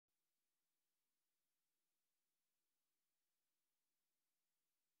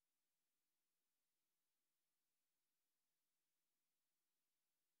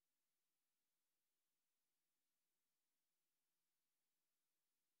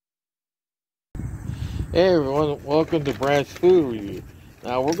Hey everyone, welcome to Brad's Food Review.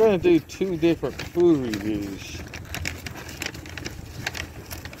 Now we're going to do two different food reviews.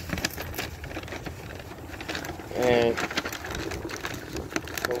 And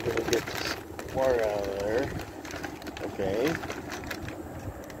we're going to get this water out of there. Okay.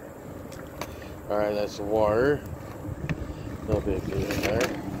 Alright, that's the water. No big deal in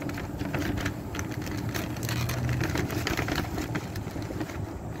there.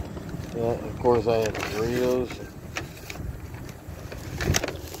 Yeah, of course I have Doritos.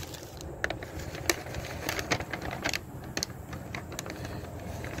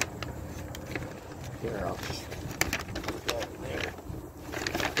 Here, I'll just put that in there.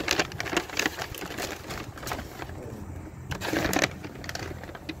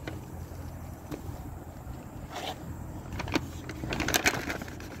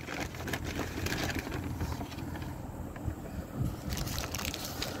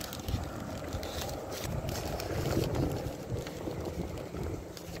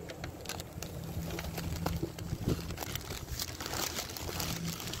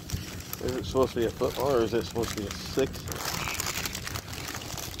 Is it supposed to be a foot long, or is it supposed to be a 6-inch?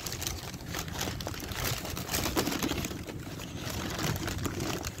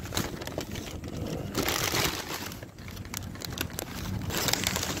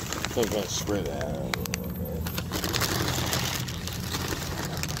 I'm going to spread that out a little bit.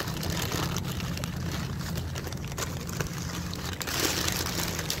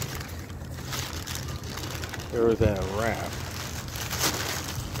 There was that wrap.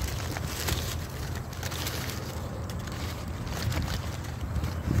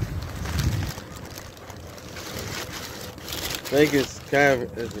 I think it's kind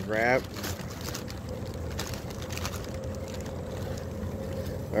of a wrap.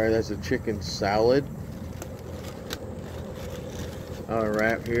 Alright, that's a chicken salad. On a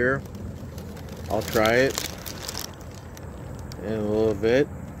wrap here. I'll try it in a little bit.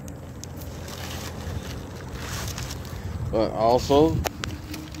 But also,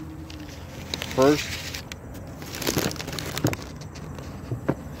 first,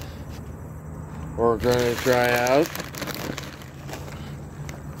 we're going to try out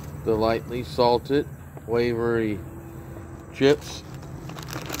the lightly salted wavy chips.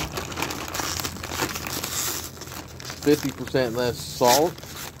 50% less salt.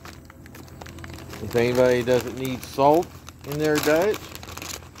 If anybody doesn't need salt in their diet,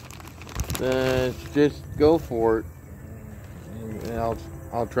 then just go for it. And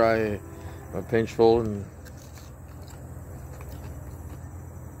I'll try a pinchful and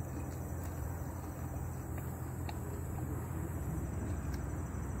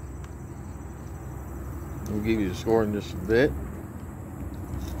I'll give you the score in just a bit.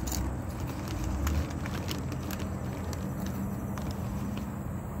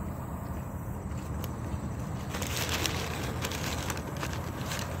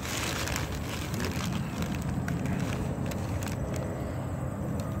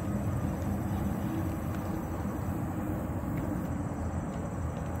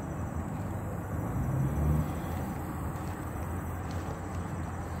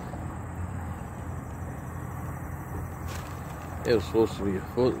 It was supposed to be a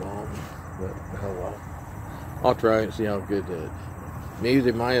foot long, but oh well. I'll try it and see how good it is. Maybe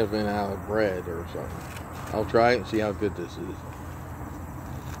they might have been out of bread or something. I'll try it and see how good this is.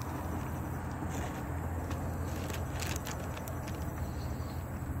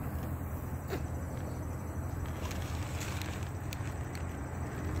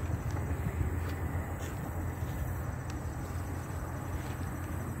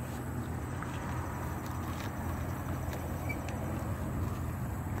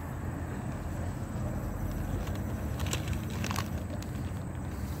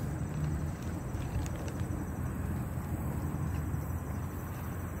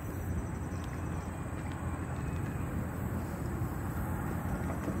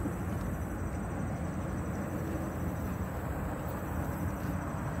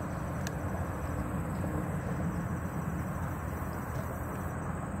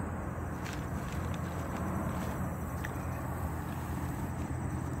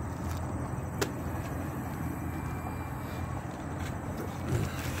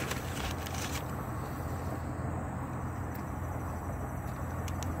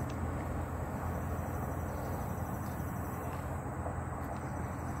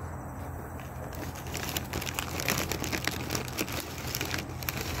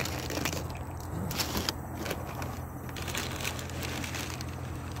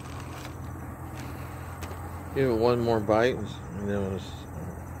 Give it one more bite and then we'll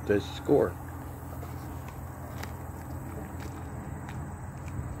taste the score.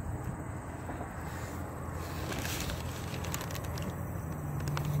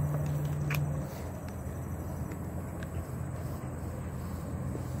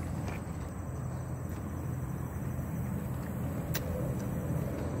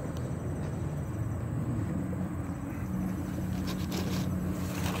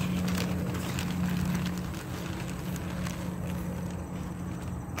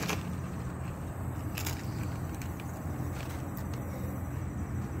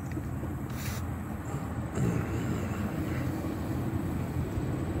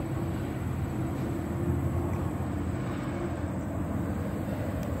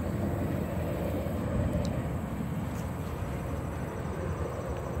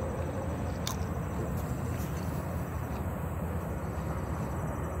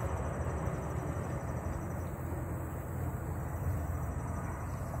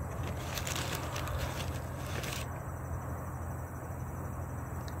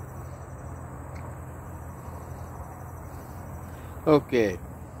 Okay.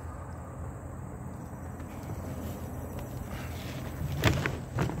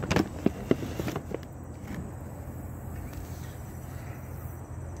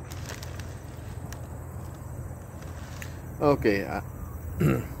 Okay.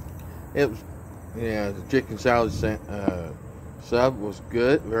 It was, yeah, the chicken salad sub was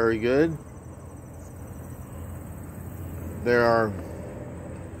good, very good. There are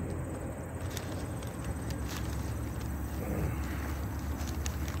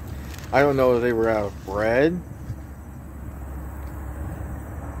I don't know if they were out of bread.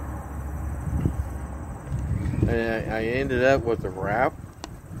 And I ended up with a wrap.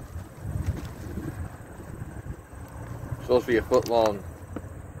 Supposed to be a foot long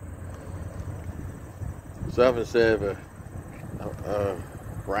sub instead of a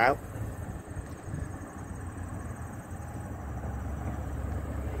wrap.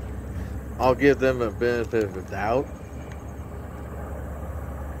 I'll give them a benefit of the doubt.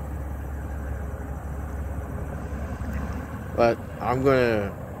 But I'm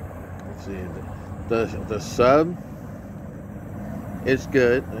gonna, let's see, the sub is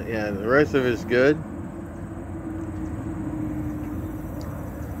good. Yeah, the rest of it's good.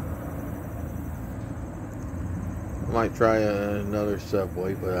 I might try another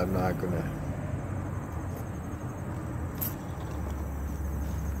Subway, but I'm not gonna.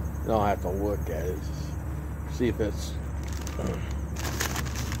 I'll have to look at it, see if it's.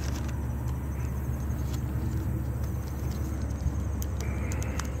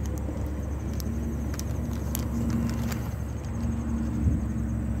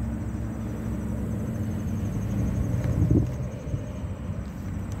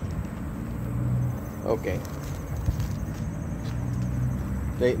 Okay.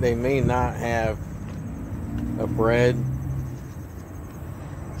 They may not have a bread,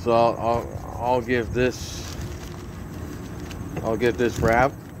 so I'll give this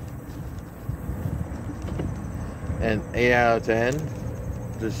wrap an 8 out of 10.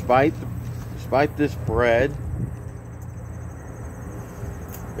 Despite this bread,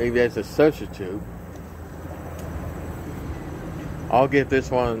 maybe that's a substitute. I'll give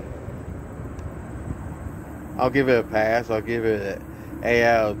this one. I'll give it a pass. I'll give it an 8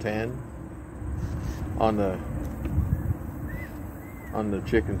 out of 10 on the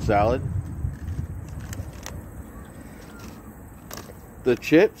chicken salad. The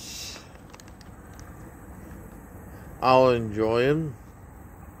chips, I'll enjoy them.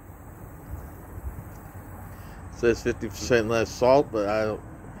 It says 50% less salt,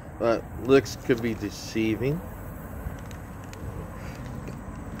 but looks could be deceiving.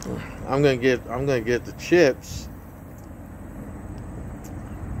 I'm gonna get the chips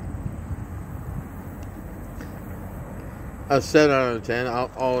a 7 out of 10.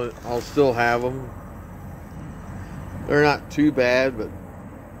 I'll still have them. They're not too bad, but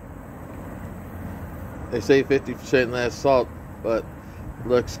they say 50% less salt, but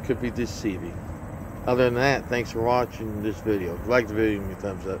looks could be deceiving. Other than that, thanks for watching this video. If you like the video, give me a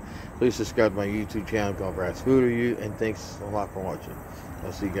thumbs up. Please subscribe to my YouTube channel called Brass Food Review, and thanks a lot for watching.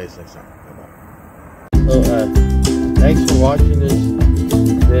 I'll see you guys next time. Bye-bye. So, thanks for watching this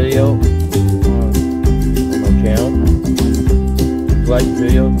video on my channel. If you like the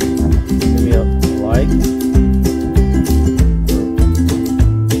video, give me a like,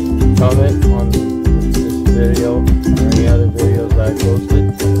 comment on this video or any other videos I posted,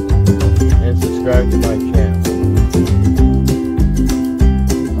 and subscribe to my channel.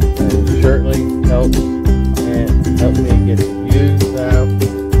 It certainly helps me get the views that I'm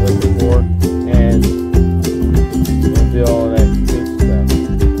looking for, and do all that good stuff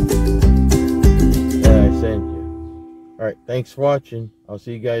that I send you. Alright, thanks for watching. I'll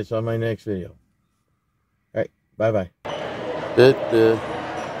see you guys on my next video. Alright, bye-bye.